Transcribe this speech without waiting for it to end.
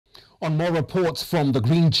On more reports from the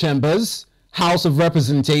Green Chambers, House of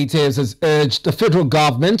Representatives has urged the federal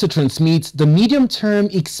government to transmit the Medium Term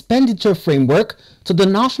Expenditure Framework to the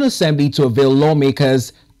National Assembly to avail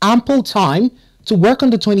lawmakers ample time to work on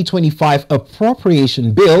the 2025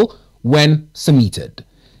 Appropriation Bill when submitted.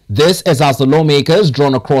 This is as the lawmakers,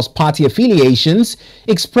 drawn across party affiliations,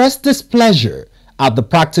 expressed displeasure at the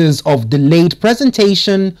practice of delayed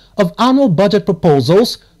presentation of annual budget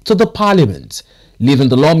proposals to the Parliament, leaving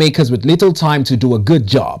the lawmakers with little time to do a good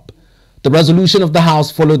job. The resolution of the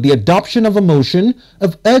House followed the adoption of a motion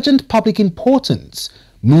of urgent public importance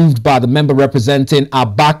moved by the member representing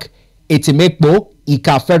Abak Etimekpo,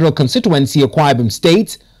 Ika Federal Constituency, Akwa Ibom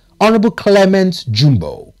State, Honorable Clement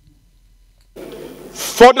Jumbo.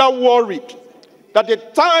 Further worried that the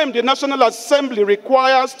time the National Assembly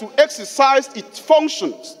requires to exercise its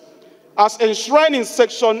functions as enshrined in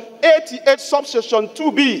Section 88, subsection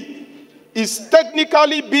 2B, is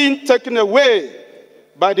technically being taken away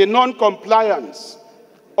by the non-compliance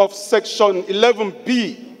of Section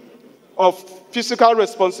 11B of Fiscal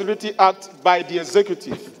Responsibility Act by the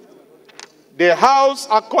Executive. The House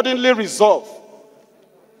accordingly resolved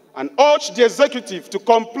and urged the Executive to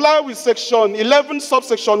comply with Section 11,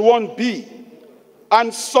 subsection 1B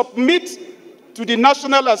and submit to the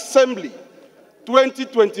National Assembly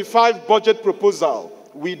 2025 budget proposal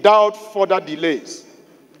without further delays.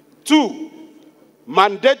 2,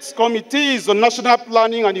 mandates committees on national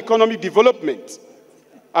planning and economic development,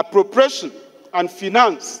 appropriation, and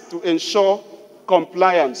finance to ensure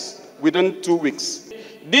compliance within 2 weeks.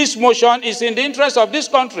 This motion is in the interest of this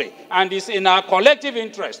country and is in our collective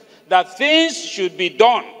interest that things should be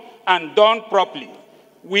done and done properly.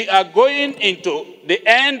 We are going into the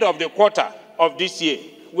end of the quarter of this year.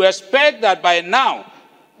 We expect that by now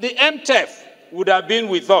the Mtef would have been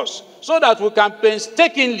with us so that we can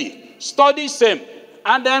painstakingly study same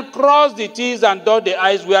and then cross the T's and dot the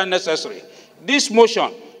I's where necessary. This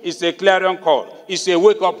motion is a clarion call. It's a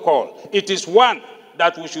wake-up call. It is one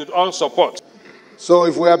that we should all support. So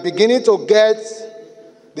if we are beginning to get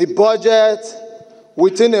the budget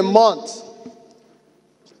within a month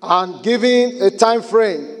and giving a time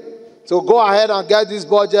frame to go ahead and get this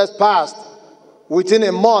budget passed within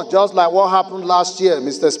a month, just like what happened last year,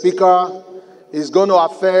 Mr. Speaker, is going to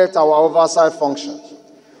affect our oversight functions.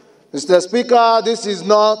 Mr. Speaker, this is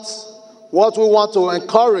not what we want to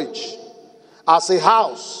encourage as a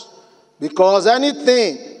House, because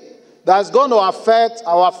anything that's going to affect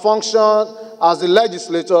our function as the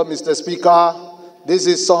legislature, Mr. Speaker, this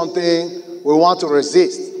is something we want to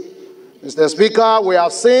resist. Mr. Speaker, we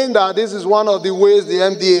have seen that this is one of the ways the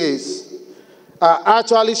MDAs are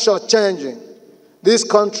actually shortchanging this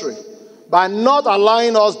country by not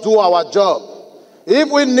allowing us to do our job.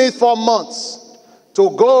 If we need 4 months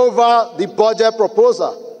to go over the budget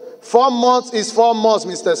proposal, 4 months is 4 months,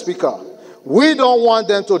 Mr. Speaker. We don't want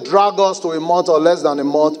them to drag us to a month or less than a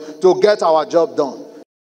month to get our job done.